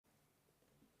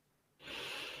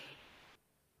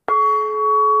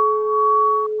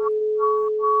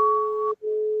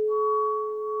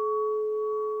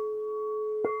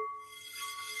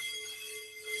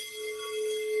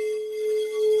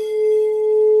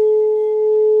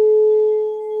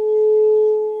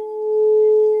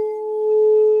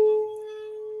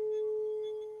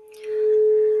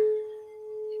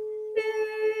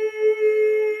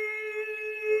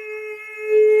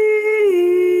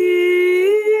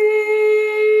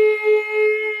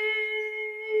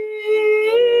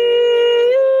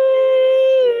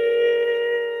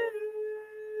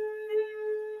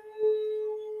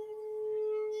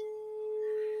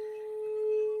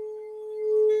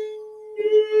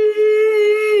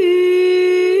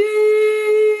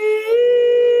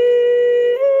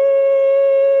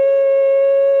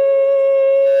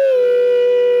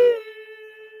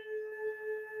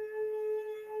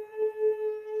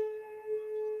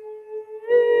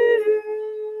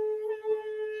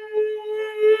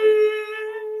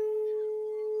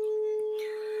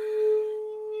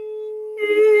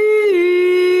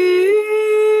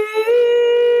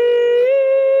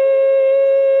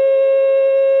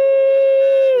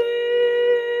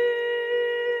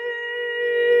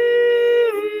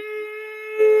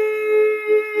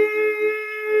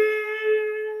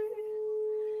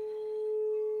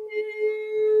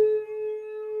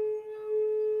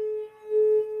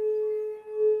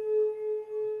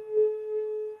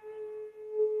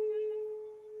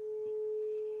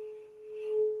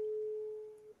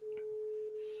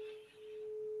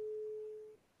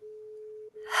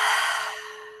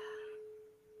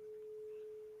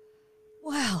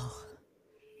Wow.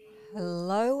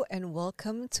 Hello and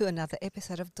welcome to another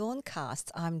episode of Dawncast.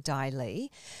 I'm Dai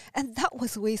Lee, and that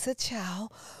was Wisa Chow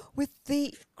with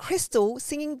the Crystal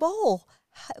Singing Bowl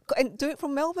and doing it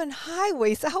from Melbourne. Hi,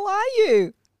 Wisa. How are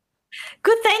you?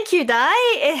 Good, thank you, Dai.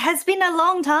 It has been a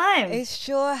long time. It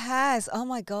sure has. Oh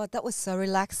my God, that was so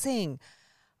relaxing.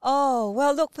 Oh,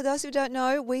 well, look, for those who don't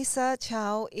know, Wisa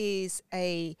Chow is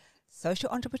a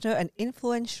social entrepreneur, an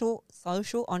influential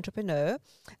social entrepreneur,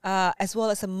 as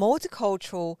well as a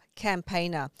multicultural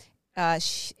campaigner.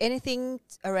 Anything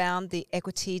around the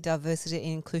equity, diversity,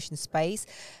 and inclusion space,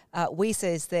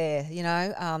 Wisa is there.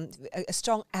 A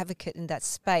strong advocate in that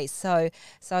space. So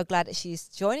glad that she's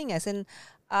joining us, and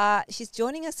she's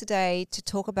joining us today to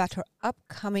talk about her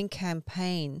upcoming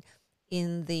campaign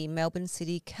in the Melbourne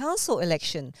City Council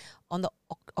election on the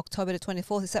October the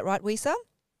 24th. Is that right, Wisa?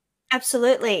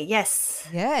 Absolutely, yes.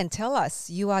 Yeah, and tell us,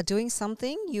 you are doing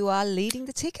something, you are leading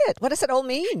the ticket. What does that all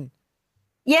mean?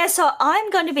 Yeah, so I'm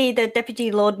going to be the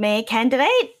Deputy Lord Mayor candidate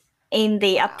in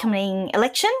the Wow. upcoming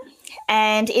election.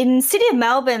 And in City of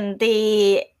Melbourne,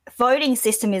 the voting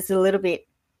system is a little bit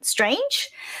strange,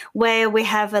 where we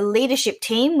have a leadership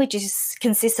team, which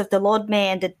consists of the Lord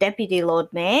Mayor and the Deputy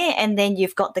Lord Mayor, and then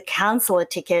you've got the councillor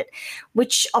ticket,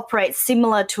 which operates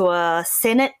similar to a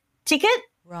Senate ticket.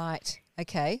 Right.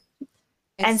 Okay.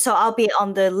 And so I'll be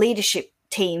on the leadership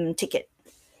team ticket.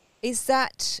 Is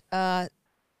that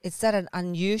an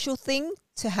unusual thing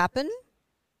to happen?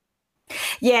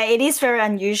 Yeah, it is very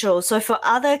unusual. So for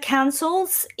other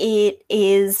councils, it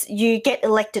is you get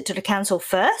elected to the council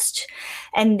first,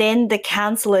 and then the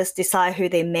councillors decide who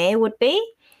their mayor would be.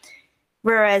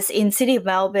 Whereas in City of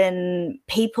Melbourne,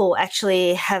 people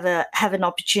actually have an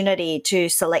opportunity to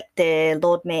select their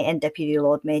Lord Mayor and Deputy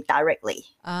Lord Mayor directly.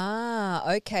 Ah,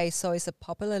 okay. So it's a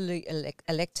popularly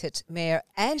elected mayor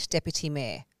and deputy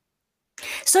mayor.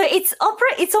 So it's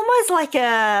almost like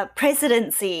a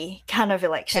presidency kind of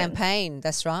election. Campaign,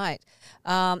 that's right.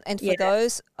 And for Yeah.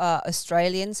 those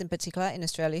Australians in particular in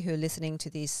Australia who are listening to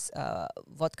this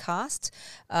vodcast,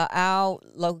 our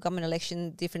local government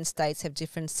election, different states have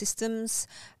different systems.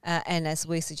 And as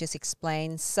we just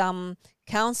explained, some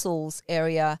councils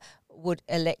area would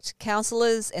elect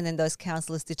councillors, and then those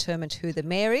councillors determined who the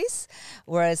mayor is.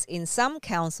 Whereas in some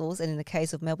councils, and in the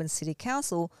case of Melbourne City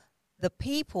Council, the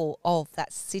people of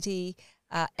that city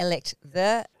elect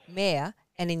the mayor,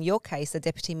 and in your case, the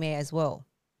deputy mayor as well.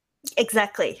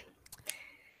 Exactly.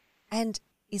 And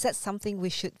is that something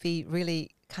we should be really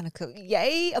kind of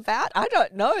yay about? I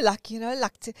don't know.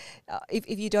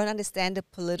 If you don't understand the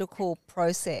political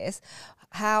process,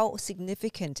 how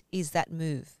significant is that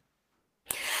move?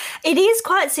 It is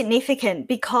quite significant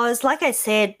because, like I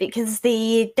said, because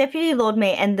the Deputy Lord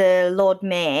Mayor and the Lord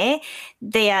Mayor,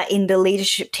 they are in the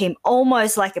leadership team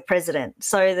almost like a president.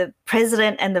 So the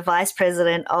president and the vice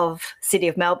president of City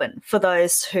of Melbourne, for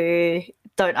those who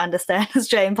don't understand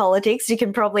Australian politics, you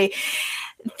can probably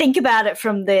think about it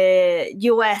from the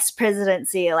US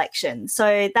presidency election.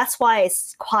 So that's why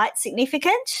it's quite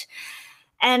significant.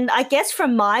 And I guess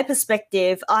from my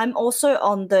perspective, I'm also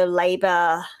on the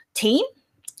Labor team.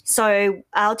 So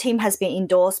our team has been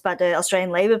endorsed by the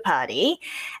Australian Labor Party.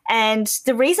 And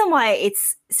the reason why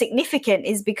it's significant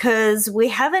is because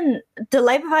the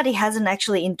Labor Party hasn't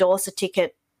actually endorsed a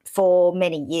ticket for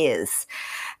many years.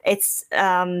 It's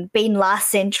been last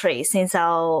century since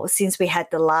we had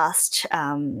the last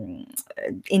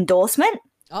endorsement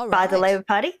by the Labor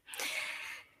Party.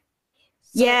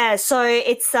 Yeah, so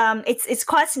it's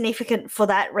quite significant for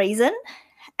that reason,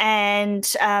 and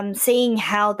seeing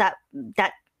how that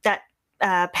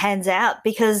pans out,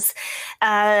 because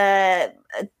there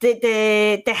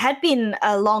had been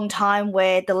a long time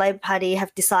where the Labor Party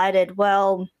have decided,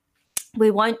 well, we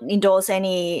won't endorse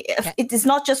any. It is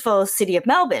not just for City of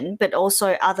Melbourne, but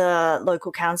also other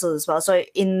local councils as well. So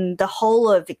in the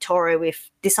whole of Victoria, we've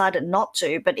decided not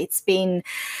to, but it's been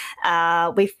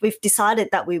we've decided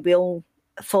that we will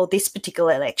for this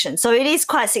particular election. So it is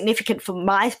quite significant from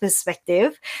my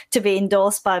perspective to be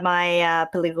endorsed by my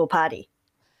political party.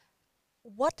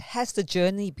 What has the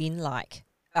journey been like?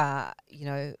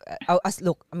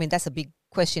 Look, I mean, that's a big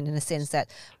question in the sense that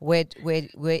where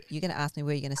you're going to ask me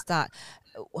where you're going to start.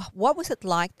 What was it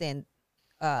like then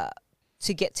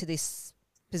to get to this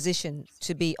position,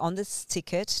 to be on this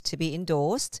ticket, to be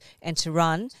endorsed, and to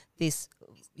run this,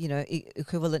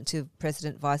 equivalent to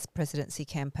president vice presidency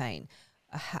campaign?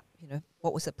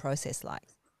 What was the process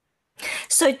like?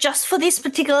 So just for this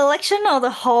particular election or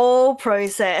the whole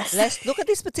process? Let's look at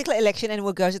this particular election and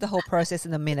we'll go to the whole process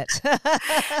in a minute.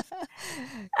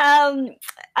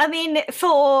 I mean,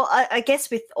 I guess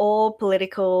with all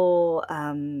political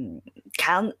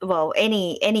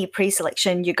any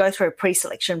pre-selection, you go through a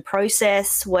pre-selection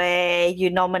process where you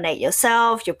nominate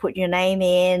yourself, you put your name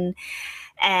in,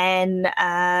 and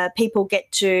people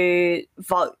get to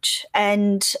vote.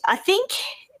 And I think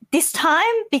this time,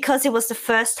 because it was the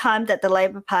first time that the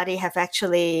Labor Party have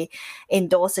actually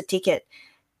endorsed a ticket,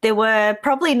 there were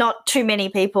probably not too many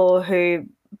people who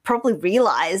probably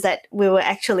realised that we were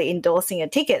actually endorsing a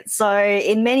ticket. So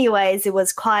in many ways, it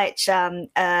was quite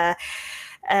not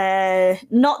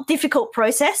difficult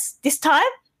process this time.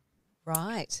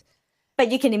 Right.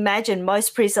 But you can imagine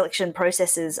most pre-selection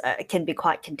processes can be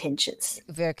quite contentious.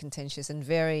 Very contentious and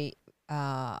very,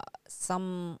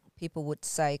 some people would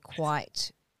say,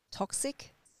 quite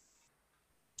toxic.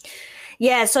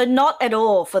 Yeah, so not at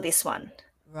all for this one.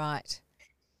 Right.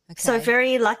 Okay. So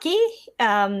very lucky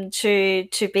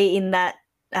to be in that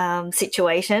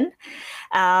situation.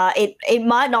 It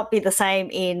might not be the same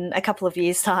in a couple of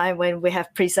years' time when we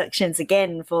have pre-selections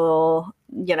again for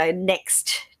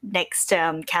next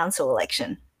council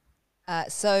election.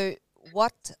 So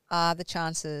what are the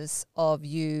chances of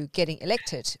you getting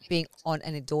elected being on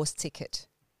an endorsed ticket?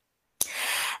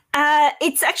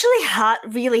 It's actually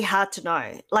really hard to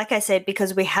know. Like I said,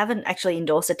 because we haven't actually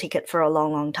endorsed a ticket for a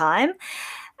long, long time.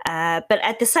 But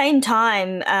at the same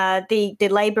time, the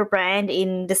Labor brand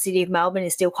in the city of Melbourne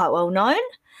is still quite well known,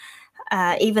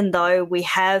 even though we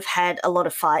have had a lot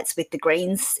of fights with the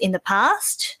Greens in the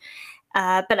past.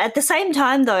 But at the same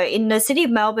time, though, in the city of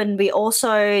Melbourne, the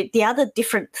other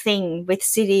different thing with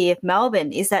city of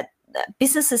Melbourne is that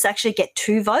businesses actually get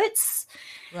 2 votes.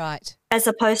 Right. As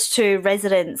opposed to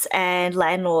residents and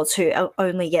landlords who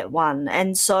only get 1.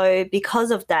 And so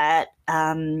because of that,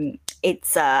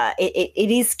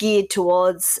 it is geared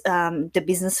towards the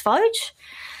business vote.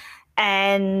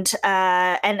 And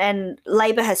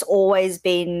Labor has always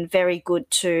been very good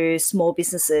to small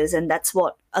businesses, and that's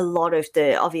what a lot of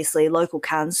the obviously local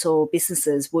council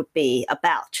businesses would be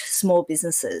about, small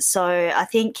businesses. So I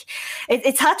think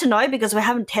it's hard to know because we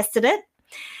haven't tested it.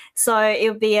 So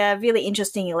it'll be a really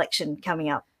interesting election coming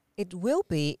up. It will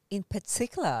be, in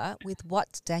particular, with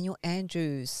what Daniel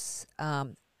Andrews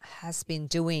has been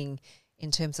doing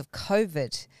in terms of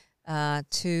COVID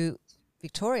to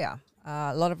Victoria.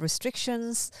 A lot of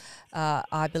restrictions,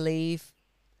 I believe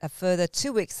a further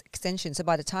 2 weeks extension. So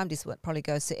by the time this probably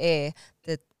goes to air,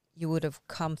 that you would have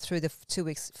come through the 2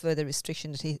 weeks further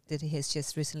restriction that he has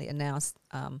just recently announced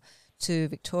to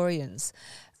Victorians.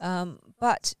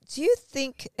 But do you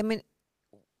think,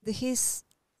 his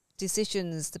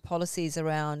decisions, the policies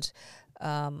around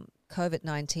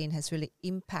COVID-19 has really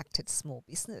impacted small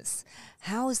business?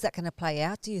 How is that going to play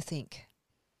out, do you think?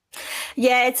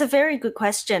 Yeah, it's a very good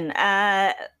question.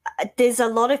 There's a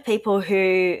lot of people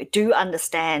who do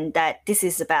understand that this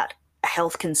is about a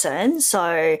health concern.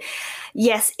 So,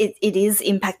 yes, it is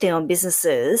impacting on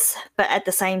businesses, but at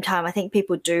the same time, I think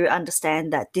people do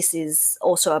understand that this is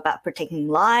also about protecting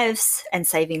lives and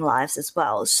saving lives as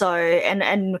well. So,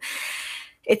 and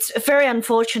it's very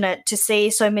unfortunate to see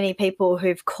so many people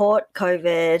who've caught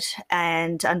COVID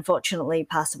and unfortunately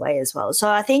passed away as well. So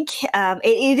I think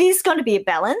it is going to be a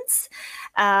balance.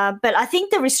 But I think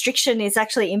the restriction is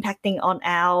actually impacting on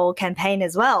our campaign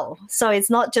as well. So it's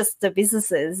not just the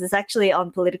businesses, it's actually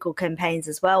on political campaigns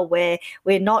as well, where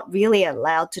we're not really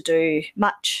allowed to do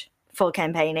much for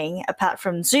campaigning apart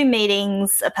from Zoom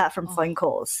meetings, apart from phone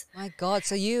calls. My God.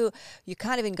 So you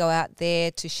can't even go out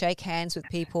there to shake hands with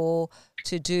people,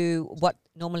 to do what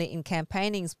normally in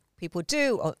campaignings people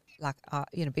do, or like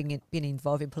being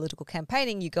involved in political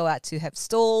campaigning, you go out to have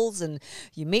stalls and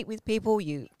you meet with people,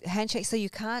 you handshake. So you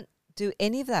can't do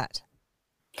any of that.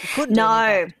 You couldn't.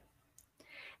 No,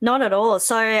 not at all.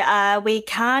 So we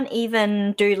can't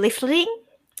even do lifting.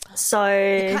 So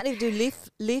you can't even do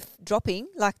lift dropping,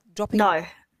 like dropping. No.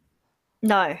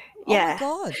 Yeah. Oh my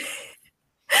God.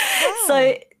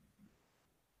 Wow.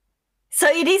 So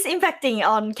it is impacting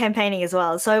on campaigning as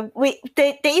well. So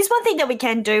there is one thing that we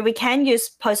can do. We can use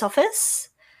post office,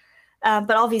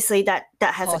 but obviously that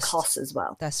has a cost as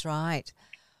well. That's right.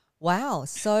 Wow.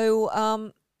 So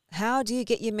how do you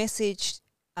get your message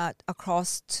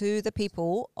across to the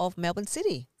people of Melbourne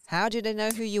City? How do they know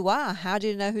who you are? How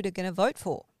do they know who they're going to vote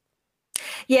for?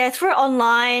 Yeah, through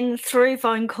online, through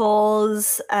phone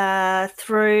calls,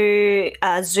 through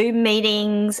Zoom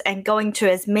meetings, and going to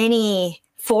as many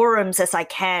forums as I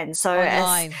can. So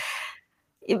online.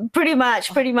 Pretty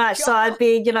much. So I'd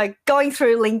be, going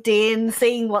through LinkedIn,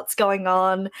 seeing what's going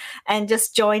on and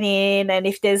just join in. And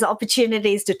if there's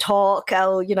opportunities to talk,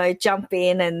 I'll, jump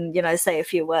in and, say a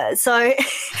few words. So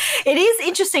it is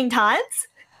interesting times.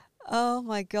 Oh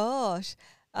my gosh.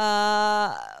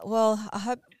 Well, I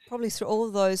hope probably through all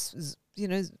of those,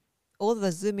 all of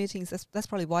those Zoom meetings, that's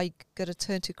probably why you got to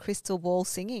turn to crystal ball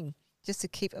singing just to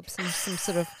keep up some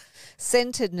sort of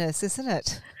centeredness, isn't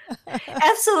it?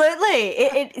 Absolutely.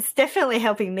 It's definitely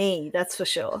helping me, that's for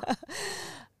sure.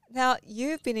 Now,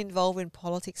 you've been involved in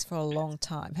politics for a long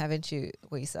time, haven't you,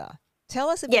 Wisa? Tell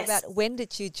us a bit about when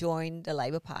did you join the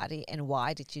Labor Party and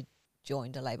why did you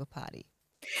join the Labor Party?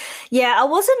 Yeah,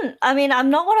 I'm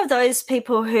not one of those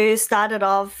people who started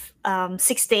off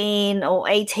 16 or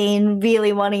 18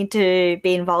 really wanting to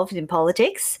be involved in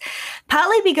politics,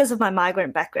 partly because of my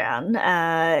migrant background.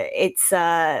 It's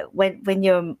when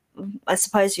you're, I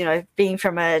suppose, being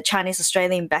from a Chinese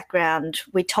Australian background,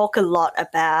 we talk a lot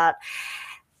about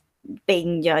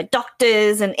being,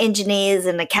 doctors and engineers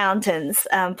and accountants.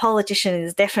 Politician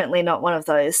is definitely not one of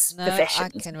those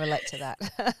professions. I can relate to that.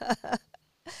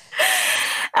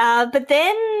 But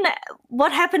then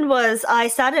what happened was I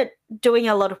started doing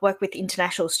a lot of work with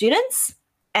international students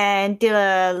and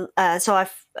I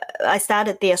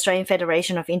started the Australian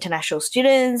Federation of International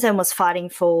Students and was fighting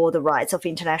for the rights of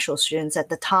international students at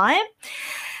the time.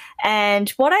 And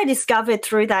what I discovered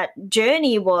through that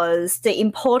journey was the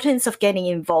importance of getting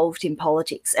involved in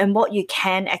politics and what you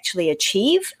can actually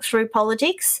achieve through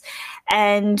politics.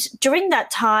 And during that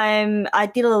time, I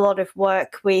did a lot of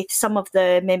work with some of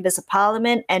the members of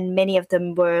parliament, and many of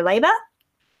them were Labor.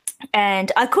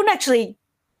 And I couldn't actually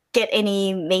get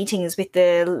any meetings with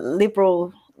the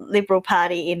Liberal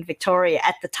Party in Victoria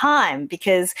at the time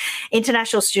because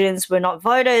international students were not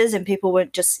voters and people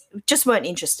weren't just weren't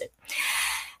interested.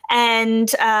 And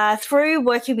through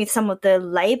working with some of the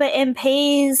Labor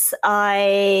MPs,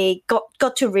 I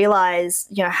got to realise,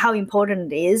 how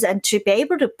important it is, and to be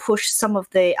able to push some of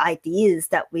the ideas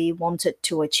that we wanted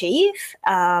to achieve.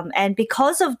 And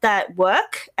because of that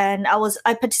work, and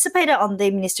I participated on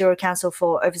the Ministerial Council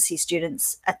for Overseas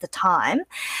Students at the time,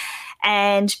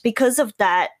 and because of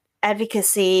that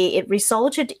advocacy, it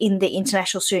resulted in the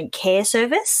International Student Care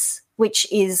Service, which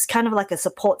is kind of like a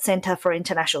support centre for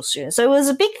international students. So it was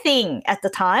a big thing at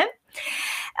the time.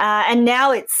 And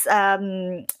now it's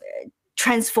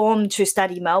transformed to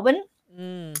Study Melbourne.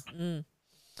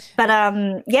 But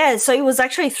so it was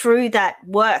actually through that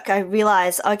work I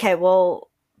realised, okay, well,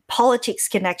 politics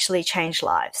can actually change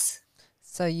lives.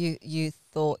 So you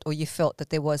thought, or you felt that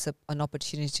there was an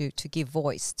opportunity to give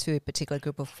voice to a particular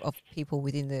group of people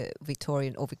within the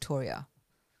Victoria.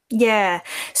 Yeah.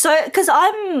 So, because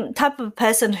I'm the type of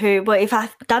person who, well, if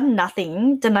I've done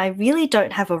nothing, then I really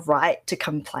don't have a right to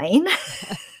complain.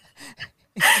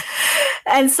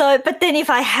 And so, but then if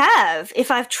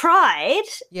I've tried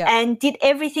and did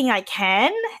everything I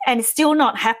can and it's still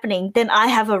not happening, then I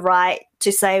have a right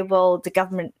to say, well, the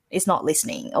government is not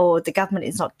listening or the government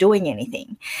is not doing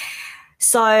anything.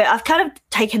 So I've kind of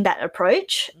taken that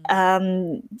approach.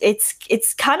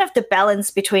 It's kind of the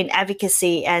balance between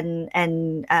advocacy and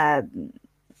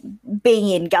being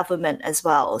in government as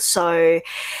well. So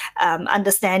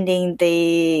understanding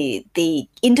the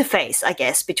interface, I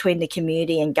guess, between the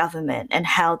community and government and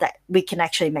how that we can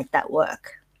actually make that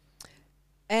work.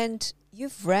 And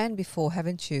you've ran before,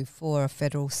 haven't you, for a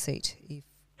federal seat, if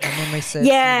my memory serves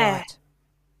me right?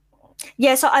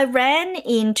 Yeah, so I ran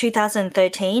in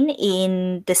 2013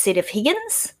 in the seat of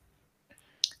Higgins,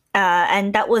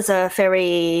 and that was a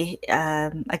very,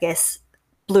 I guess,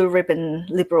 blue ribbon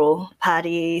Liberal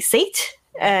Party seat.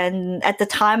 And at the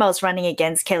time I was running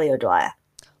against Kelly O'Dwyer.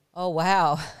 Oh,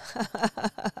 wow.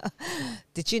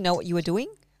 Did you know what you were doing?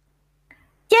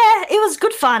 Yeah, it was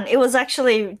good fun. It was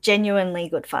actually genuinely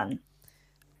good fun.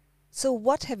 So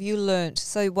what have you learned?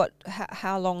 So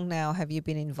how long now have you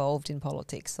been involved in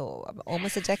politics? Or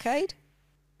almost a decade?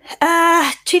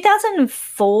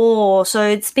 2004. So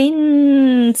it's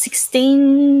been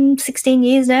 16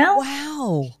 years now.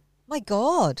 Wow. My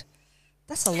God.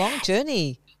 That's a long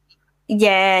journey.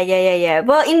 Yeah.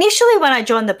 Well, initially when I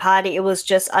joined the party, it was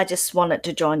I just wanted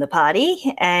to join the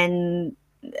party and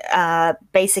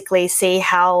basically see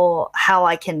how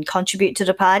I can contribute to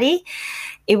the party.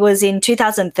 It was in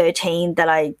 2013 that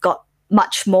I got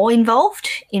much more involved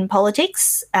in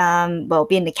politics. Well,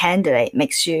 being a candidate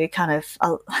makes you kind of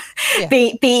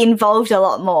be involved a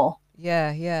lot more.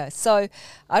 Yeah. So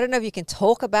I don't know if you can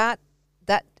talk about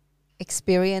that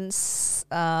experience.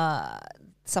 There are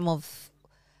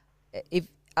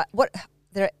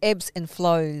ebbs and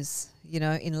flows,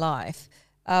 in life.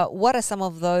 What are some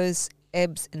of those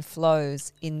ebbs and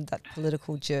flows in that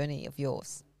political journey of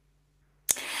yours?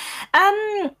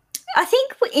 I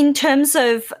think in terms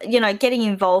of, getting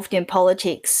involved in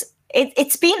politics, it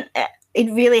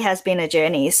really has been a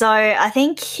journey. So I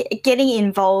think getting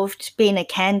involved, being a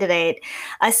candidate,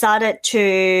 I started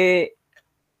to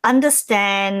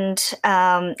understand.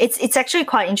 It's actually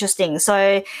quite interesting.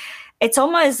 So it's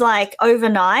almost like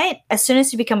overnight, as soon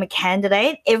as you become a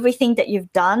candidate, everything that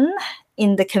you've done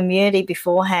in the community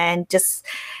beforehand just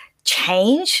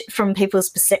change from people's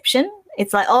perception.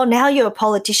 It's like, oh, now you're a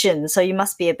politician, so you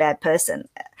must be a bad person,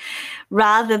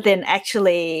 rather than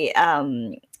actually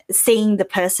seeing the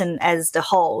person as the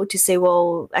whole, to say,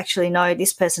 well, actually, no,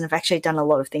 this person have actually done a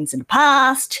lot of things in the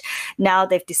past. Now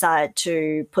they've decided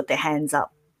to put their hands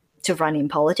up to run in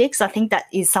politics. I think that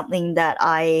is something that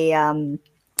I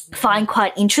find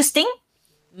quite interesting.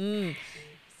 Mm.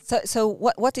 So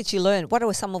what did you learn? What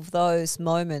were some of those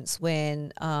moments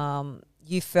when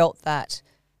you felt that,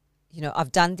 you know,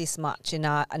 I've done this much and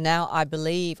now I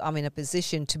believe I'm in a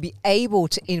position to be able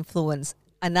to influence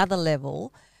another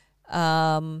level,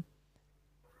 but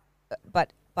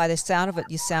by the sound of it,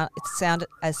 it sounded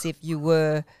as if you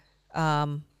were,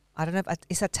 I don't know,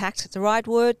 is attacked the right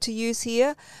word to use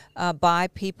here, by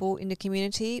people in the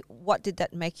community? What did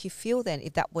that make you feel then,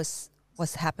 if that was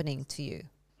happening to you?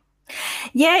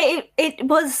 Yeah, it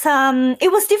was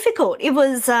difficult. It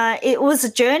was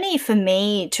a journey for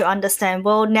me to understand,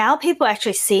 well, now people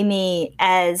actually see me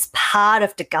as part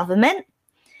of the government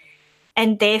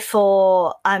and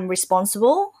therefore I'm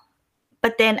responsible.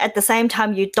 But then at the same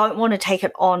time, you don't want to take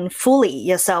it on fully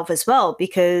yourself as well,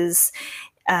 because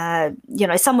you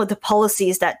know, some of the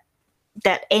policies that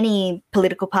any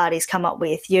political parties come up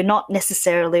with, you're not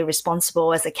necessarily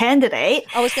responsible as a candidate.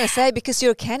 I was going to say, because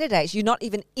you're a candidate, you're not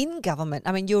even in government.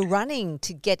 I mean, you're running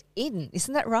to get in.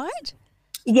 Isn't that right?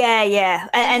 Yeah.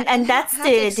 And that's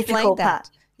the difficult part.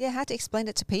 Yeah, how to explain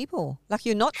it to people? Like,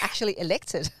 you're not actually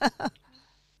elected.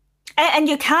 And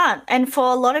you can't. And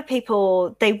for a lot of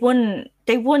people, they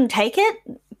wouldn't take it.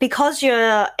 Because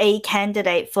you're a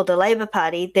candidate for the Labor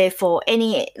Party, therefore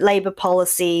any Labor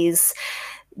policies,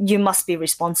 you must be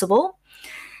responsible.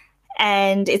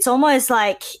 And it's almost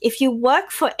like, if you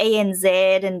work for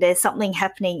ANZ and there's something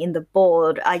happening in the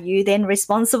board, are you then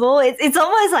responsible? It's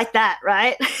almost like that,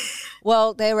 right?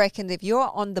 Well, they reckon if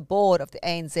you're on the board of the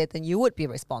ANZ, then you would be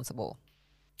responsible.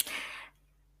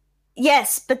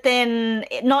 Yes, but then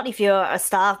not if you're a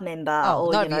staff member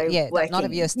or, not you know, working. Not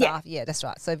if you're a staff. Yeah, that's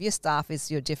right. So if your staff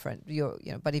is, you're different.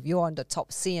 But if you're on the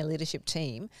top senior leadership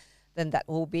team, then that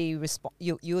will be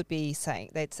you would be saying,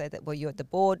 they'd say that, well, you're at the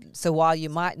board. So while you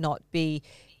might not be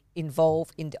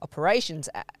involved in the operations,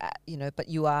 but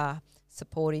you are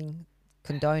supporting,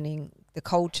 condoning the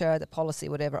culture, the policy,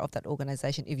 whatever of that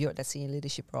organisation, if you're at that senior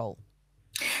leadership role.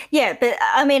 Yeah, but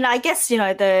I mean, I guess, you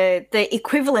know, the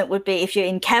equivalent would be, if you're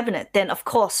in cabinet, then of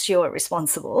course you're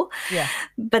responsible. Yeah.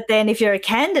 But then if you're a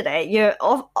candidate, you're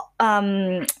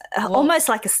almost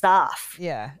like a staff.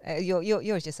 Yeah,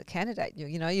 you're just a candidate.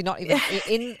 You're not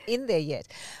even in there yet.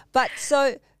 But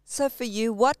so for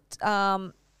you, what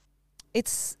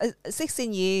it's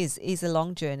 16 years is a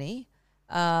long journey,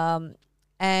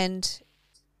 and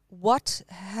what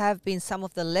have been some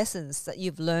of the lessons that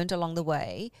you've learned along the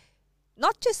way?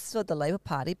 Not just for the Labor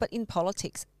Party, but in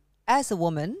politics, as a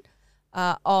woman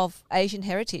of Asian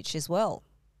heritage as well?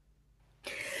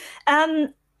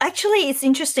 Actually, it's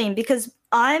interesting because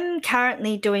I'm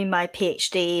currently doing my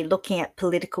PhD looking at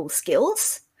political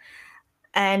skills.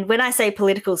 And when I say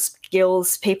political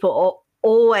skills, people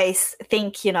always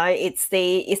think, you know, it's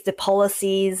the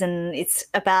policies and it's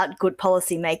about good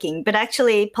policy making. But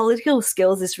actually, political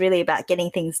skills is really about getting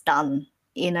things done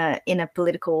in a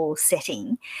political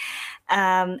setting.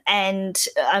 And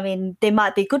I mean, there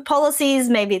might be good policies,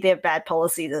 maybe there are bad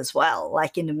policies as well,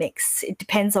 like in the mix. It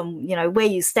depends on, you know, where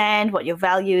you stand, what your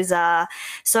values are.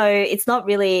 So it's not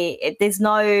really, there's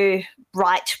no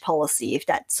right policy, if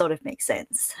that sort of makes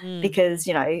sense. Because,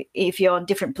 you know, if you're on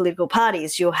different political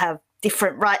parties, you'll have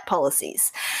different right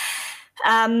policies.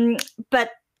 But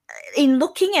in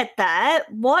looking at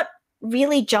that, what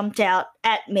really jumped out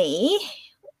at me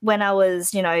when I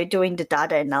was, you know, doing the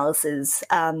data analysis,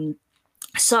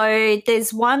 so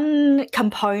there's one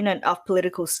component of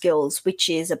political skills which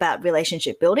is about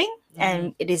relationship building,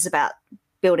 and it is about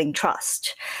building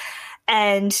trust.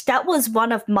 And that was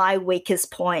one of my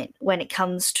weakest point when it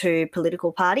comes to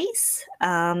political parties.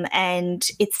 And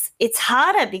it's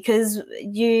harder because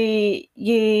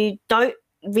you don't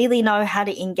really know how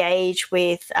to engage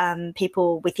with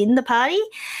people within the party.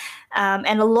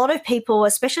 And a lot of people,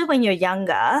 especially when you're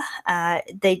younger,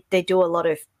 they do a lot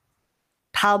of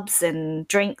pubs and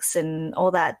drinks and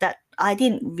all that I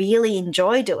didn't really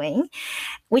enjoy doing,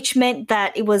 which meant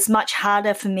that it was much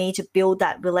harder for me to build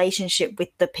that relationship with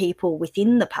the people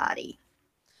within the party.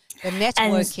 The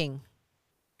networking.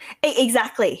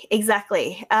 Exactly.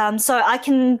 So I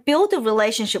can build a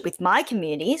relationship with my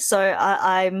community. So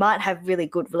I might have really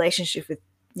good relationship with,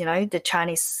 the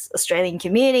Chinese Australian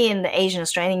community and the Asian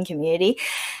Australian community.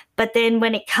 But then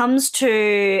when it comes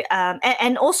to,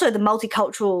 and also the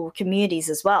multicultural communities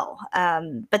as well.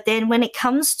 But then when it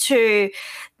comes to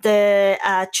the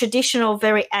traditional,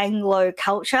 very Anglo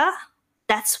culture,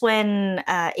 that's when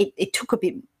it took a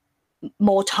bit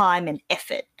more time and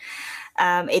effort.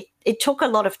 It took a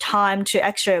lot of time to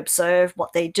actually observe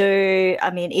what they do.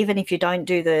 I mean, even if you don't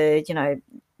do the,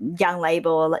 Young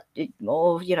Labour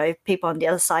or people on the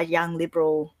other side, Young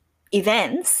Liberal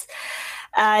events,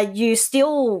 you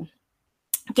still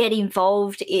get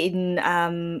involved in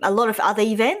a lot of other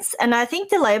events. And I think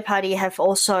the Labor Party have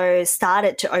also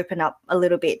started to open up a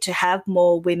little bit to have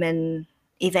more women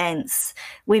events,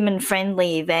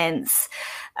 women-friendly events,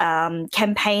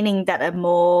 campaigning that are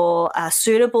more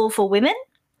suitable for women.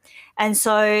 And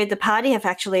so the party have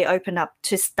actually opened up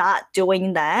to start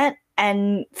doing that.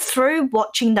 And through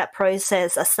watching that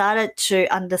process, I started to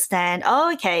understand,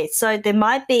 okay, so there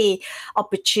might be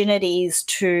opportunities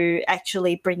to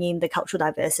actually bring in the cultural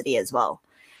diversity as well.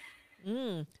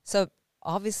 So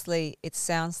obviously it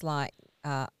sounds like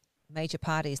major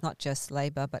parties, not just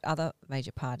Labor, but other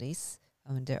major parties,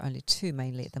 I mean, there are only two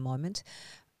mainly at the moment,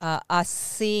 are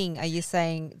you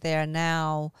saying they're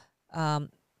now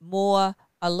more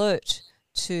alert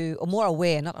to, or more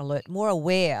aware, not alert, more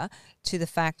aware to the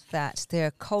fact that there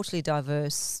are culturally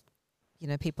diverse,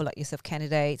 people like yourself,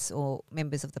 candidates or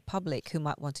members of the public who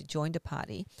might want to join the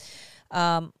party.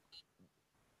 But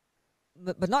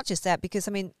not just that, because,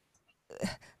 I mean,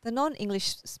 the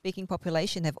non-English speaking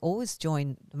population have always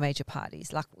joined the major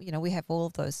parties. Like, we have all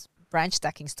of those branch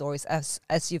stacking stories,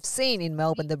 as you've seen in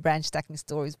Melbourne, the branch stacking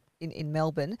stories in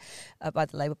Melbourne by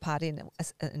the Labor Party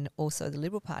and also the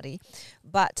Liberal Party.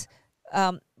 But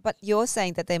you're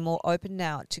saying that they're more open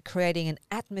now to creating an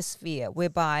atmosphere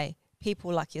whereby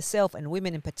people like yourself and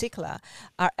women in particular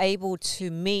are able to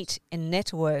meet and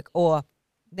network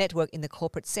in the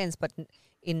corporate sense, but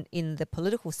in the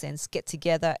political sense, get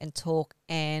together and talk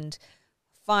and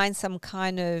find some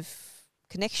kind of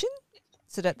connection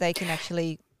so that they can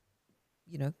actually,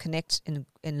 connect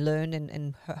and learn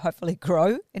and hopefully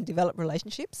grow and develop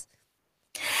relationships?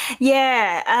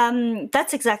 Yeah,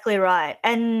 that's exactly right.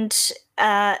 And so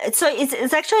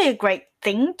it's actually a great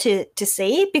thing to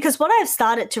see, because what I've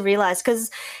started to realize,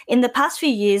 because in the past few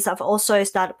years, I've also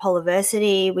started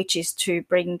Poliversity, which is to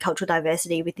bring cultural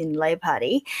diversity within the Labor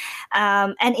Party.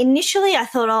 And initially I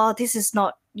thought, this is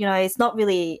not, it's not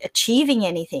really achieving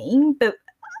anything. But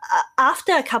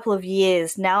after a couple of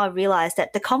years, now I realize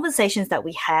that the conversations that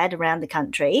we had around the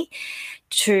country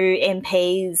to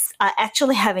MPs are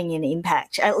actually having an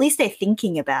impact. At least they're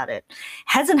thinking about it.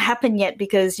 Hasn't happened yet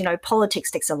because,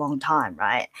 politics takes a long time,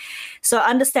 right? So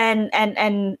understand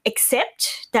and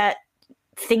accept that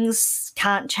things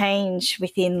can't change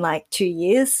within like 2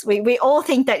 years. We all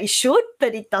think that it should,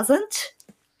 but it doesn't.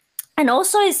 And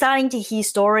also starting to hear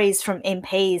stories from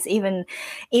MPs, even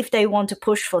if they want to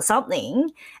push for something,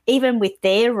 even with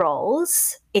their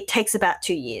roles, it takes about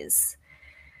 2 years.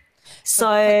 So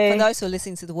for those who are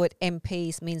listening to the word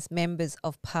MPs, means members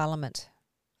of parliament.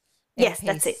 Yes, MPs,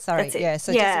 that's it. Sorry, that's it. yeah.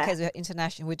 So just in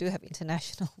case we do have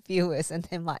international viewers, and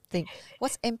they might think,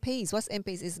 "What's MPs? What's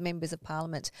MPs?" Is members of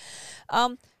parliament.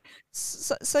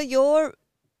 So you're,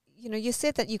 you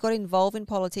said that you got involved in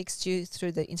politics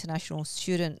through the international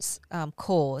students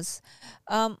cause.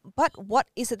 But what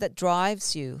is it that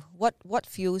drives you? What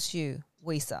fuels you,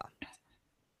 Weisa?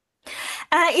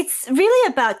 It's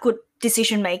really about good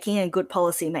decision making and good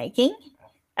policy making,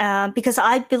 because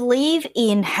I believe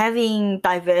in having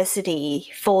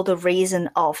diversity for the reason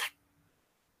of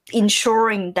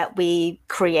ensuring that we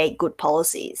create good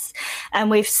policies. And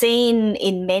we've seen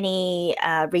in many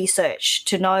research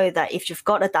to know that if you've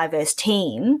got a diverse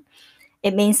team,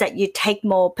 it means that you take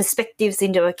more perspectives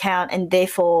into account, and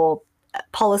therefore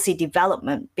policy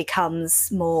development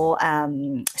becomes more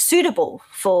suitable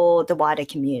for the wider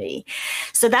community.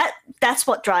 So that's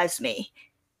what drives me.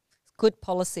 Good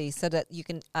policies, so that you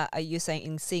can, are you saying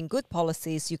in seeing good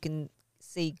policies, you can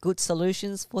see good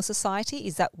solutions for society?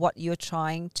 Is that what you're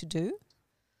trying to do?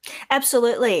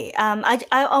 Absolutely.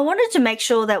 I wanted to make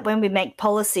sure that when we make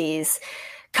policies,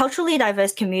 culturally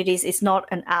diverse communities is not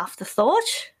an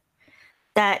afterthought,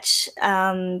 that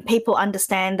people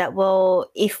understand that, well,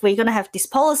 if we're going to have this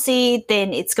policy,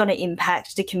 then it's going to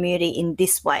impact the community in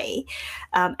this way.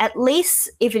 At least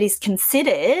if it is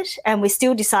considered and we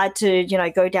still decide to,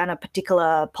 go down a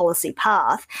particular policy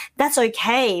path, that's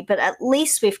okay, but at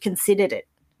least we've considered it.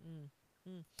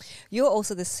 You're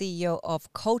also the CEO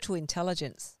of Cultural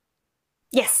Intelligence.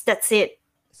 Yes, that's it.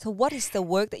 So what is the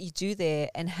work that you do there,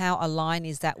 and how aligned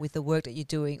is that with the work that you're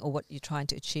doing or what you're trying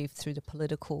to achieve through the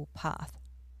political path?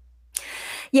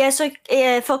 Yeah, so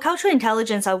for cultural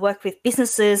intelligence, I work with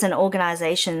businesses and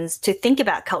organizations to think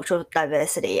about cultural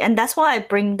diversity. And that's why I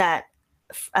bring that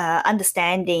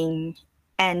understanding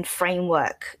and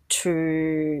framework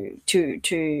to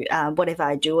whatever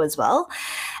I do as well.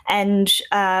 And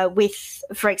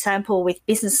for example, with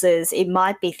businesses, it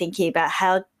might be thinking about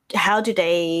how do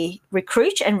they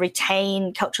recruit and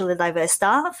retain culturally diverse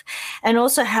staff, and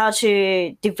also how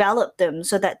to develop them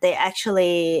so that they're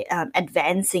actually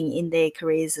advancing in their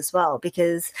careers as well.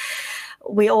 Because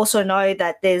we also know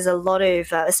that there's a lot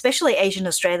of, especially Asian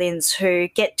Australians, who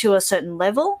get to a certain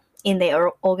level in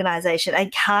their organisation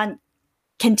and can't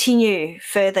continue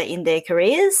further in their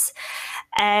careers.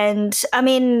 And I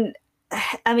mean,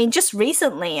 just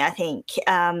recently, I think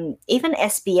even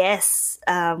SBS,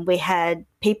 we had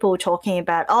people talking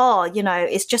about,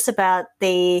 it's just about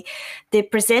the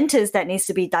presenters that needs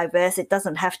to be diverse. It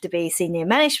doesn't have to be senior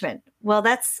management. Well,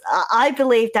 I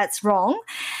believe that's wrong.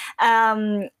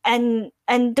 And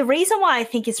the reason why I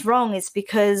think it's wrong is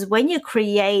because when you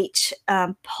create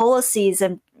policies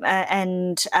and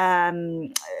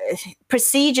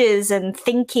procedures and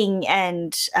thinking,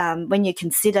 and when you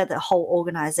consider the whole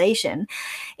organization,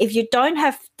 if you don't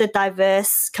have the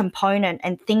diverse component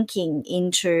and thinking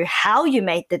into how you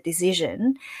make the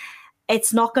decision,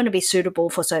 it's not going to be suitable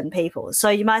for certain people. So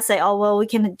you might say, oh, well, we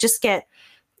can just get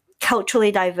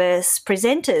culturally diverse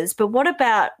presenters, but what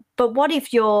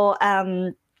if your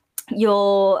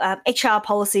HR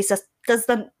policies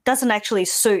doesn't actually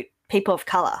suit people of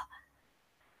color?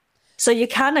 So you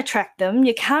can't attract them,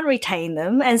 you can't retain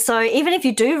them, and so even if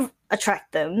you do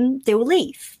attract them, they will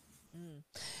leave.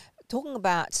 Talking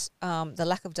about the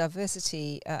lack of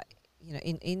diversity,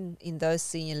 in those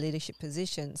senior leadership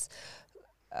positions,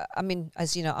 I mean,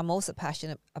 as you know, I'm also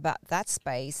passionate about that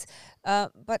space,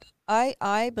 but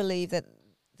I believe that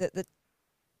the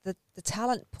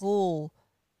talent pool,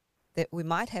 that we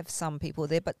might have some people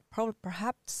there, but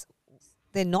perhaps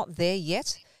they're not there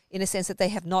yet, in a sense that they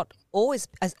have not always,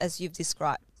 as you've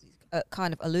described,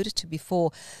 kind of alluded to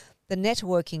before, the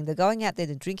networking, the going out there,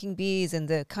 the drinking beers, and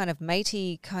the kind of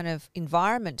matey kind of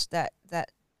environment that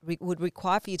would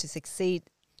require for you to succeed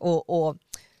or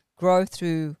grow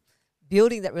through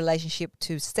building that relationship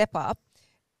to step up.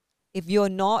 If you're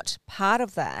not part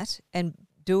of that and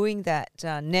doing that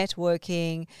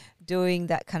networking, doing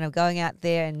that kind of going out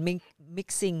there and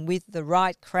mixing with the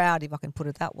right crowd, if I can put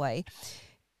it that way,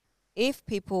 if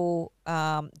people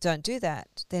don't do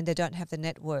that, then they don't have the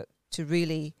network to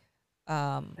really,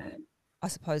 I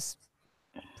suppose,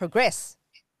 progress.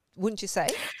 Wouldn't you say?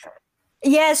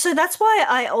 Yeah, so that's why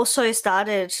I also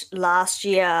started last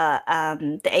year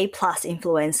the A+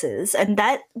 Influencers, and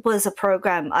that was a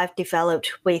program I've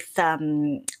developed with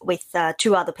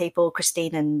two other people,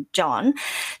 Christine and John,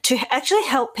 to actually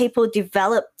help people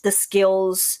develop the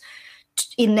skills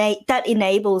that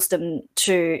enables them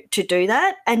to do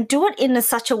that, and do it in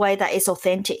such a way that is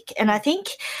authentic. And I think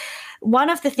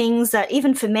one of the things that,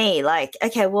 even for me, like,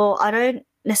 okay, well, I don't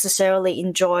necessarily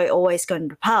enjoy always going to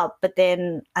the pub, but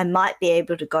then I might be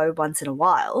able to go once in a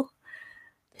while.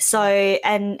 So,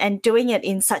 and doing it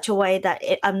in such a way that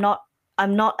I'm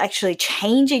not actually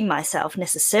changing myself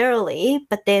necessarily,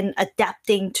 but then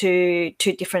adapting to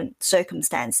different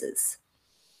circumstances.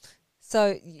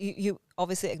 So you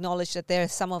obviously acknowledge that there are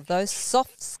some of those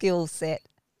soft skill set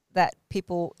that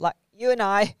people like you and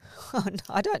I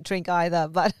don't drink either,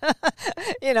 but,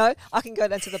 I can go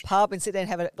down to the pub and sit there and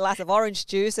have a glass of orange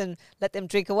juice and let them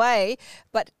drink away.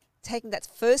 But taking that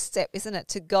first step, isn't it,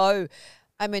 to go,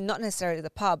 I mean, not necessarily to the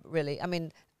pub, really. I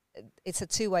mean, it's a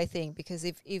two-way thing, because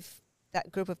if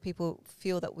that group of people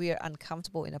feel that we are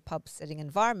uncomfortable in a pub setting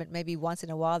environment, maybe once in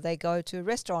a while they go to a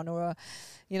restaurant or,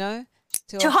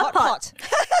 to a hot pot.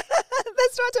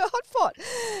 That's right, to a hot pot.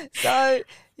 So,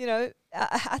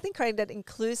 I think creating that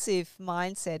inclusive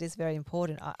mindset is very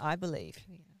important, I believe.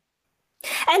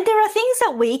 And there are things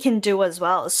that we can do as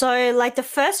well. So, like, the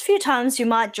first few times you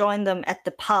might join them at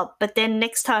the pub, but then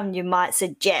next time you might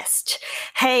suggest,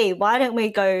 hey, why don't we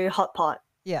go hot pot?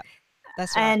 Yeah,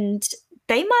 that's right. And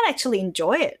they might actually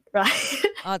enjoy it, right?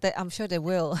 I'm sure they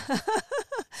will.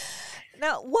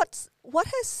 Now, what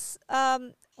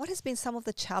has been some of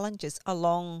the challenges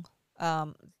along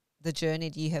the journey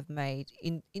that you have made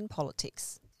in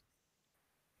politics?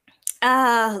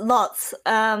 Lots.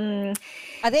 Are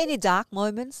there any dark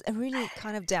moments, really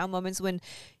kind of down moments when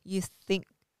you think,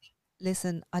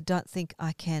 listen, I don't think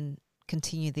I can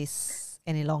continue this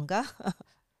any longer?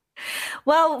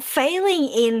 Well, failing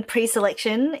in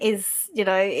pre-selection is,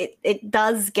 it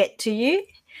does get to you.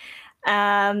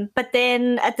 But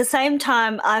then at the same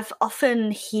time, I've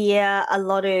often hear a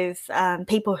lot of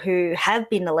people who have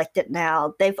been elected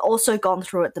now, they've also gone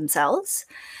through it themselves.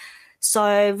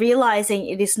 So realizing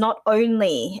it is not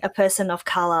only a person of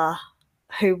color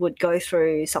who would go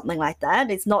through something like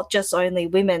that. It's not just only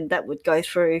women that would go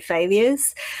through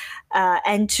failures,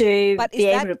 and to be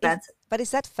able to balance. But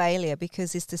is that failure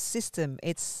because it's the system?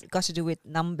 It's got to do with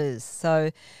numbers.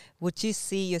 So would you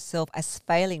see yourself as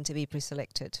failing to be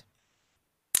pre-selected?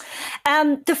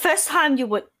 The first time you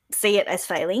would see it as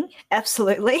failing,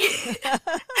 absolutely.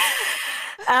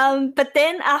 But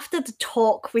then after the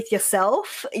talk with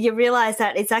yourself, you realize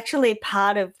that it's actually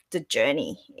part of the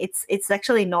journey. It's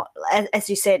actually not, as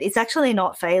you said, it's actually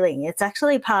not failing. It's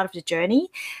actually part of the journey,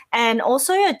 and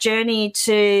also a journey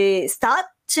to start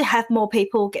to have more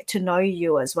people get to know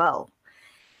you as well.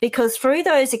 Because through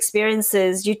those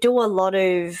experiences, you do a lot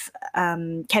of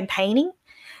campaigning.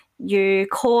 You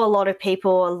call a lot of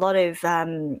people, a lot of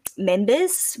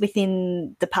members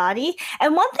within the party.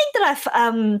 And one thing that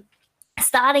I've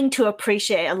starting to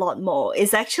appreciate a lot more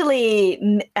is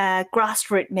actually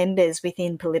grassroots members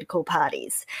within political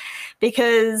parties.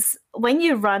 Because when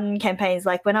you run campaigns,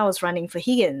 like when I was running for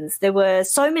Higgins, there were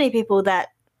so many people that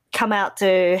come out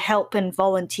to help and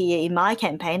volunteer in my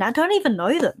campaign. I don't even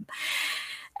know them.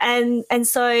 And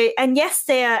yes,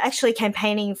 they are actually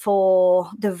campaigning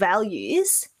for the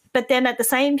values, but then at the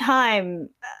same time,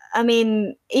 I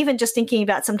mean, even just thinking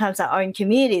about sometimes our own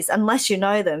communities, unless you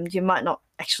know them, you might not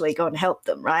actually go and help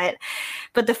them, right?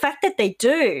 But the fact that they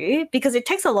do, because it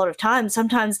takes a lot of time,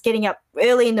 sometimes getting up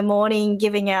early in the morning,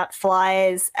 giving out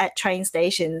flyers at train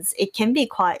stations, it can be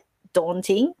quite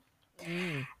daunting.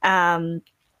 And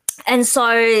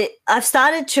so I've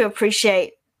started to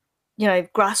appreciate,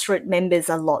 grassroots members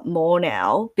a lot more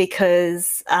now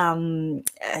because,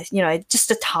 just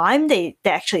the time they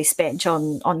actually spent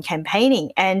on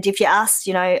campaigning. And if you ask,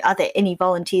 are there any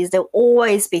volunteers, there'll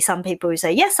always be some people who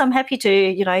say, yes, I'm happy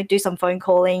to, do some phone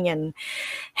calling and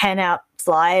hand out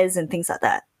flyers and things like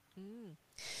that.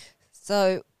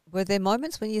 So were there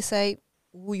moments when you say,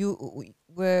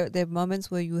 were there moments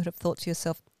where you would have thought to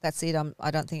yourself, that's it, I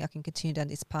don't think I can continue down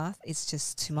this path, it's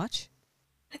just too much?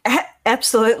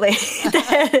 Absolutely.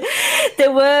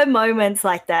 There were moments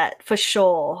like that for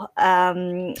sure.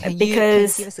 Can you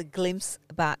give us a glimpse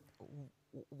about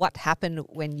what happened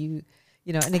when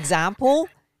an example?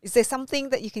 Is there something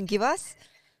that you can give us?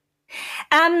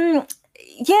 Sometimes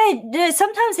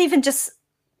even just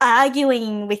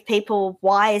arguing with people,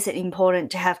 why is it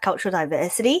important to have cultural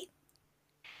diversity?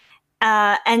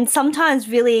 And sometimes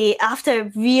really after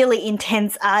really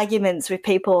intense arguments with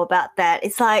people about that,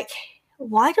 it's like,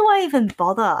 why do I even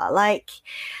bother? Like,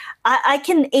 I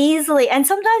can easily, and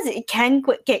sometimes it can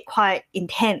get quite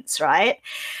intense, right?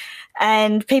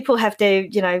 And people have their,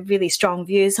 really strong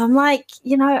views. I'm like,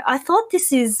 I thought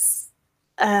this is,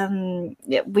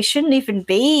 we shouldn't even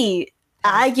be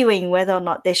arguing whether or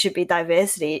not there should be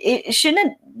diversity. It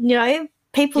shouldn't,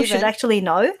 people should actually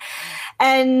know.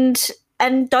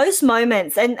 And those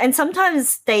moments, and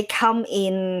sometimes they come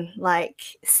in like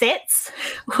sets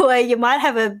where you might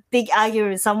have a big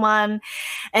argument with someone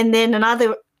and then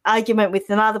another argument with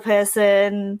another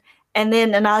person and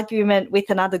then an argument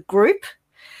with another group.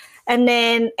 And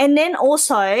then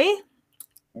also,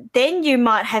 then you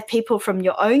might have people from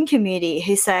your own community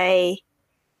who say,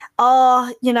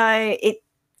 oh,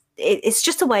 it's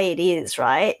just the way it is,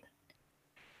 right?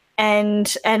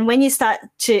 And when you start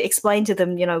to explain to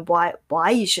them,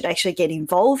 why you should actually get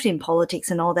involved in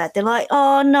politics and all that, they're like,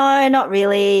 oh, no, not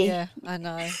really. Yeah, I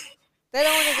know. They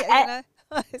don't want to get,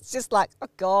 it's just like, oh,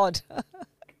 God.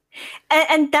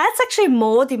 and that's actually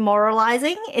more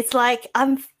demoralizing. It's like,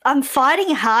 I'm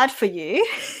fighting hard for you.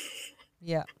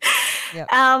 Yeah. Yeah.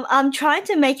 I'm trying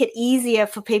to make it easier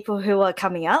for people who are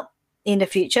coming up in the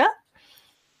future.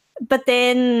 But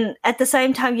then at the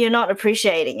same time, you're not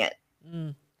appreciating it.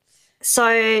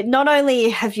 So not only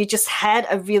have you just had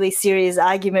a really serious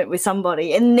argument with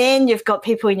somebody, and then you've got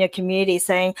people in your community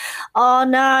saying, oh,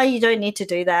 no, you don't need to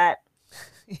do that.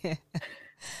 Yeah.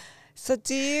 So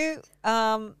do you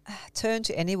turn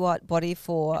to anybody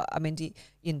for,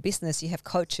 in business you have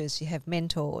coaches, you have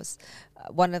mentors.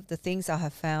 One of the things I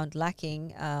have found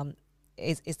lacking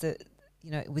is the,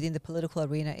 within the political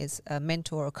arena is a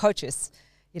mentor or coaches.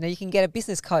 You can get a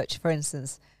business coach, for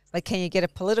instance, but can you get a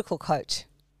political coach?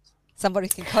 Somebody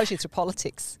who can coach you through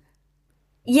politics.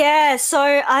 Yeah, so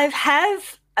I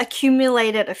have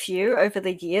accumulated a few over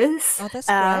the years. Oh, that's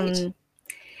great.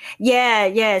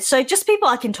 Yeah. So just people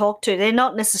I can talk to. They're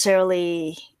not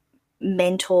necessarily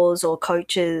mentors or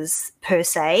coaches per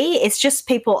se. It's just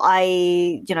people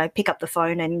I, pick up the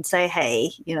phone and say,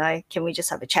 hey, can we just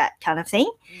have a chat kind of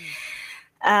thing.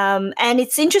 And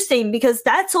it's interesting because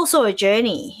that's also a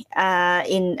journey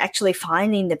in actually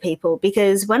finding the people,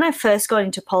 because when I first got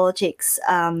into politics,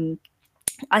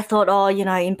 I thought,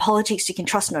 in politics you can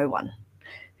trust no one.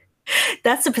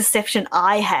 That's the perception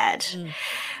I had.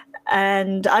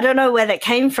 And I don't know where that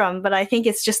came from, but I think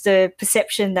it's just a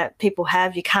perception that people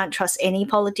have. You can't trust any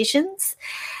politicians.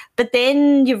 But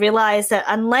then you realize that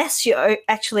unless you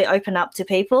actually open up to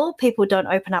people, people don't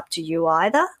open up to you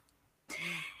either.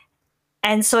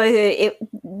 And so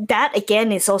that,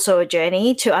 again, is also a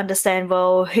journey to understand,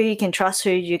 well, who you can trust,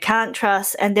 who you can't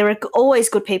trust. And there are always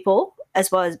good people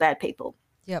as well as bad people.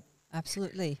 Yep,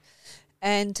 absolutely.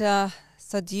 And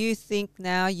so do you think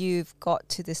now you've got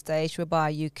to the stage whereby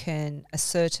you can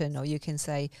ascertain, or you can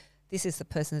say, this is the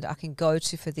person that I can go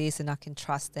to for this, and I can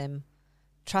trust them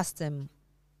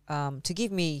to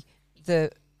give me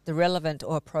the relevant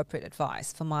or appropriate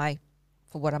advice for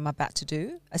what I'm about to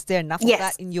do? Is there enough of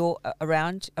that in your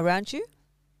around you?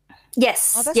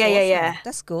 Yes. Oh, that's awesome. Yeah.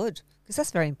 That's good, because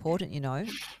that's very important,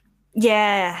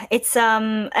 Yeah, it's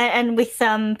and with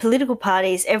political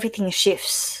parties, everything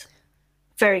shifts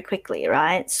very quickly,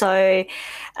 right? So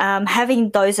having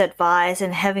those advice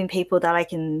and having people that I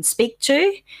can speak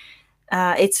to,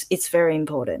 it's very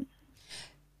important.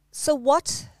 So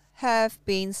what have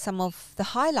been some of the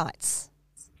highlights?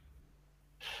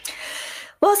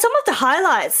 Well, some of the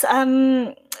highlights,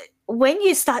 when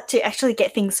you start to actually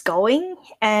get things going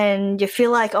and you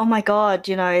feel like, oh my God,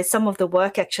 some of the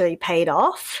work actually paid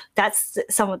off, that's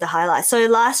some of the highlights. So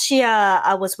last year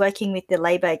I was working with the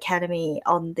Labor Academy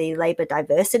on the Labor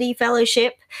Diversity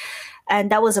Fellowship,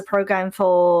 and that was a program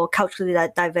for culturally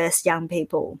diverse young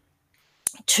people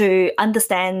to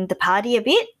understand the party a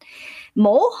bit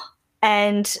more,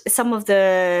 and some of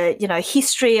the,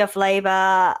 history of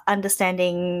Labor,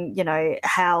 understanding,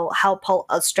 how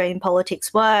Australian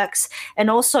politics works, and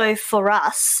also for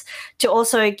us to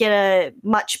also get a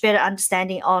much better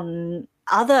understanding on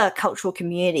other cultural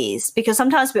communities, because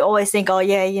sometimes we always think,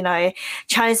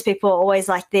 Chinese people are always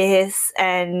like this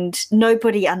and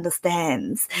nobody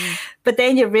understands. But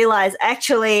then you realize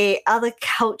actually other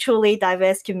culturally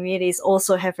diverse communities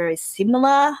also have very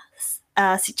similar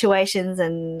situations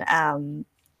and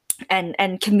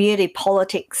community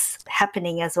politics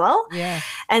happening as well. Yeah.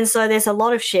 And so there's a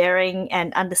lot of sharing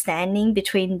and understanding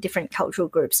between different cultural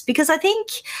groups, because I think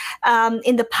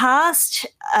in the past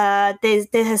there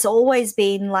has always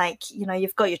been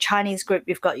you've got your Chinese group,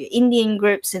 you've got your Indian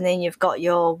groups, and then you've got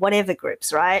your whatever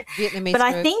groups, right? Vietnamese but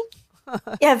groups. I think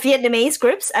Vietnamese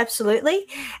groups, absolutely.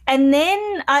 And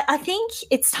then I think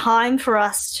it's time for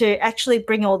us to actually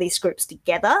bring all these groups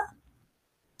together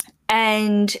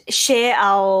and share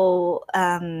our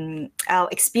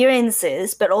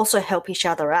experiences, but also help each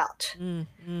other out.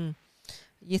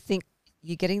 You think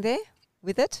you're getting there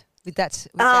with it, with that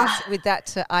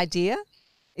idea?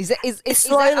 Is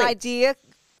that idea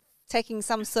taking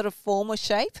some sort of form or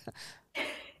shape?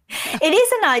 It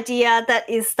is an idea that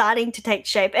is starting to take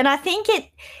shape, and I think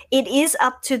it is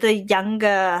up to the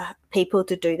younger people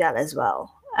to do that as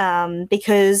well.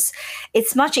 Because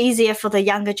it's much easier for the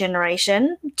younger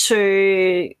generation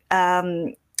to,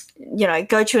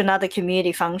 go to another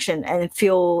community function and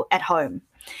feel at home.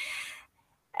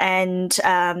 And,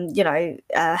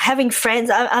 having friends,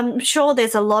 I'm sure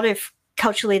there's a lot of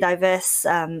culturally diverse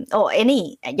or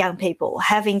any young people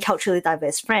having culturally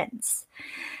diverse friends.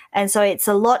 And so it's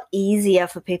a lot easier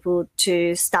for people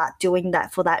to start doing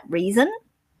that for that reason.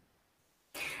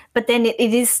 But then it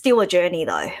is still a journey,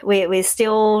 though. We're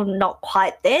still not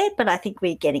quite there, but I think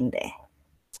we're getting there.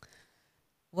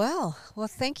 Well,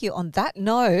 thank you. On that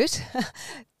note,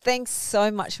 thanks so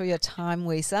much for your time,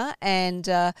 Wisa, and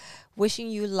wishing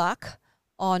you luck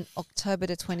on October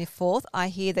the 24th. I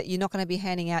hear that you're not going to be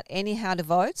handing out any how to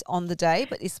vote on the day,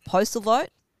 but it's postal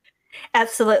vote.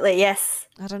 Absolutely, yes.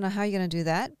 I don't know how you're going to do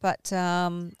that, but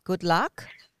good luck.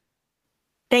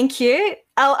 Thank you.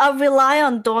 I'll rely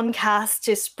on Dawncast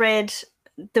to spread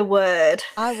the word.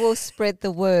 I will spread the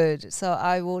word. So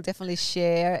I will definitely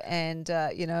share and,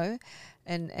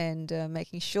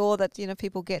 making sure that,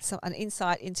 people get an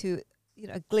insight into,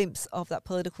 a glimpse of that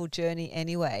political journey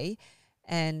anyway.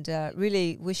 And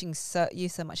really wishing you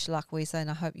so much luck, Wisa. And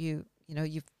I hope you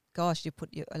put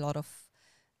a lot of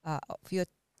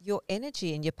your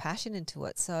energy and your passion into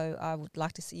it. So I would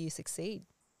like to see you succeed.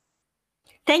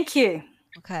 Thank you.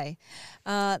 Okay.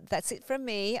 That's it from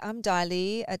me. I'm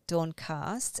Daily at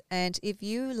Dawncast. And if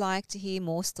you like to hear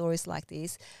more stories like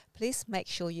this, please make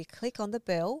sure you click on the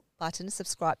bell button,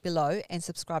 subscribe below, and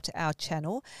subscribe to our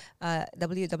channel,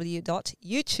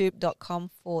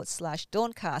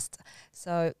 www.youtube.com/Dawncast.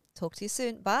 So talk to you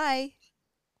soon. Bye.